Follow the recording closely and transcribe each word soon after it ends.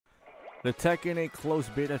The Tekken 8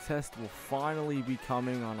 closed beta test will finally be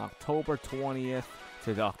coming on October 20th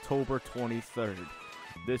to October 23rd.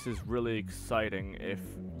 This is really exciting if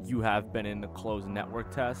you have been in the closed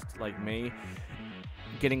network test like me.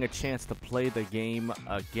 Getting a chance to play the game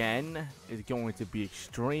again is going to be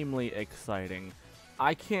extremely exciting.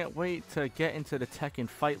 I can't wait to get into the Tekken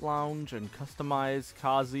Fight Lounge and customize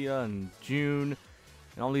Kazuya and June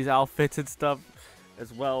and all these outfits and stuff,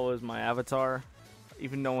 as well as my avatar.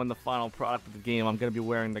 Even though in the final product of the game I'm going to be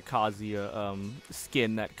wearing the Kazuya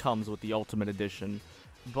skin that comes with the Ultimate Edition.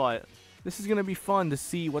 But this is going to be fun to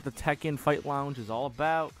see what the Tekken Fight Lounge is all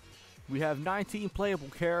about. We have 19 playable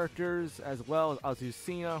characters, as well as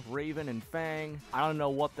Azucena, Raven, and Fang. I don't know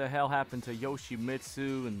what the hell happened to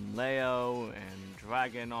Yoshimitsu and Leo and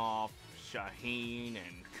Dragunov, Shaheen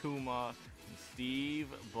and Kuma and Steve,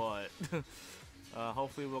 but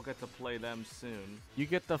hopefully we'll get to play them soon. You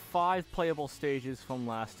get the 5 playable stages from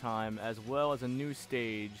last time, as well as a new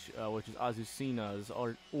stage, which is Azucena's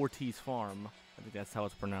Ortiz Farm. I think that's how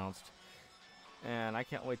it's pronounced. And I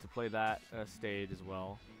can't wait to play that stage as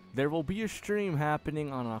well. There will be a stream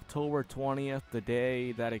happening on October 20th, the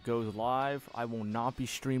day that it goes live. I will not be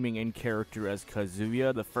streaming in character as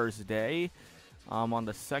Kazuya the first day. On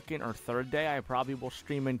the second or third day, I probably will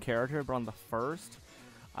stream in character, but on the first,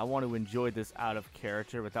 I want to enjoy this out of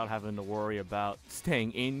character without having to worry about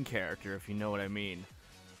staying in character, if you know what I mean.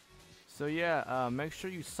 So yeah, make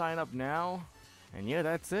sure you sign up now. And yeah,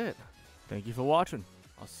 that's it. Thank you for watching.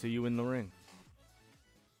 I'll see you in the ring.